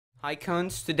Hi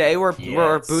cunts, today we're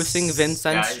boosting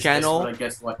Vincent's channel.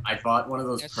 Guess what? I bought one of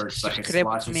those perks so I can subscribe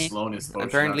watch to his me. slowness potion.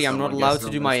 Apparently I'm not allowed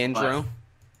to do my intro.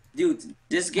 Dude,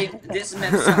 this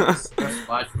map sucks.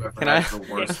 Can I?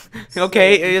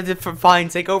 Okay, fine,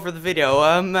 take over the video.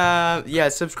 Yeah,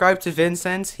 subscribe to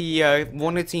Vincent. He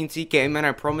won a TNT game and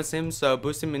I promise him, so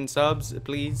boost him in subs,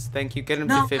 please. Thank you, get him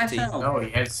to 50. No,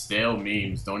 he has stale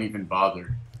memes, don't even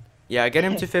bother. Yeah, get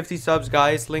him to 50 subs,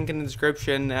 guys. Link in the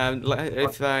description. Yeah,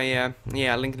 link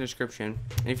in the description.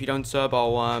 If you don't sub,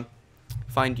 I'll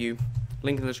find you.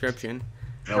 Link in the description.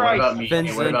 No, what about me?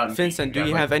 Vincent, What about me? Vincent, do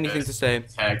you have anything to say?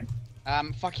 Tag.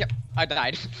 Fuck yep, I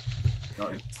died.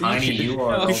 No, Tiny, you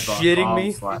are shitting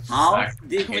me? How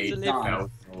did we die?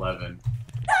 2011.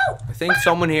 I think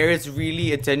someone here is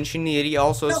really attention needy.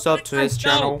 Also sub to his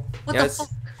channel. Yes.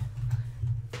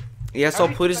 Yes, I'll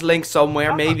put his link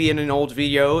somewhere, maybe in an old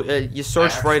video. You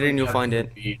search for it and you'll find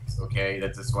it. Okay,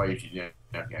 that's why you should do it.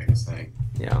 Okay, I'm just saying.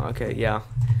 Yeah, okay, yeah.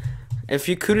 If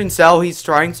you couldn't tell, he's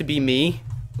trying to be me.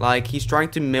 Like, he's trying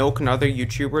to milk another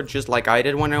YouTuber just like I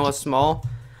did when I was small.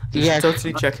 You should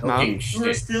totally check him out.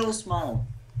 You're still small.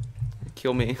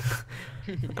 Kill me.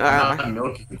 I'm not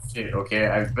milking shit, okay?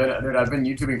 I've been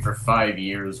YouTubing for 5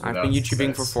 years. I've been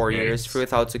YouTubing for 4 years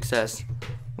without success.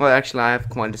 Well, actually, I have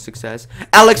quite a success.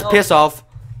 Alex, piss off!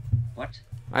 What?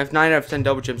 I have 9 out of 10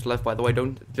 double jumps left, by the way.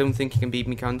 Don't think you can beat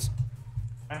me, cunts.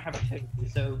 I have 2,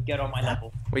 so get on my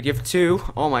level. Wait, you have 2?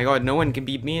 Oh my god, no one can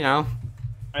beat me now.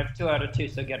 I have 2 out of 2,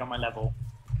 so get on my level.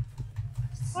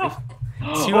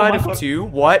 2 out of 2?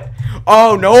 What?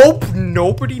 Oh, nope!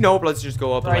 Nobody, nope. Let's just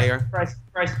go up a layer. Christ.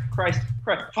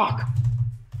 Fuck!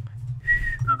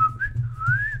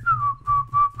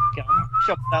 Okay, I'm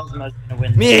shocked Dalsma's gonna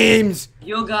win. Memes!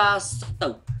 You guys.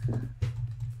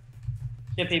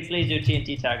 Chippy, please do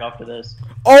TNT tag after this.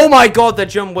 Oh my god, that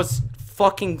jump was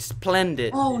fucking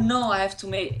splendid. Oh no, I have to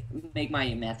make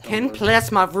my math. Can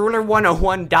Plasma Ruler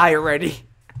 101 die already?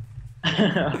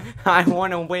 I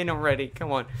wanna win already,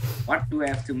 come on. What do I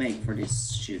have to make for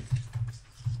this shit?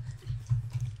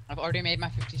 I've already made my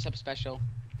 50 sub special.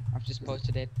 I've just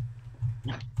posted it.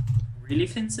 Really,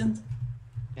 Vincent?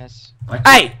 Yes. What?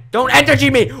 Hey! Don't enter G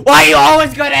me! Why are you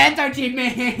always gonna enter G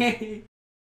me?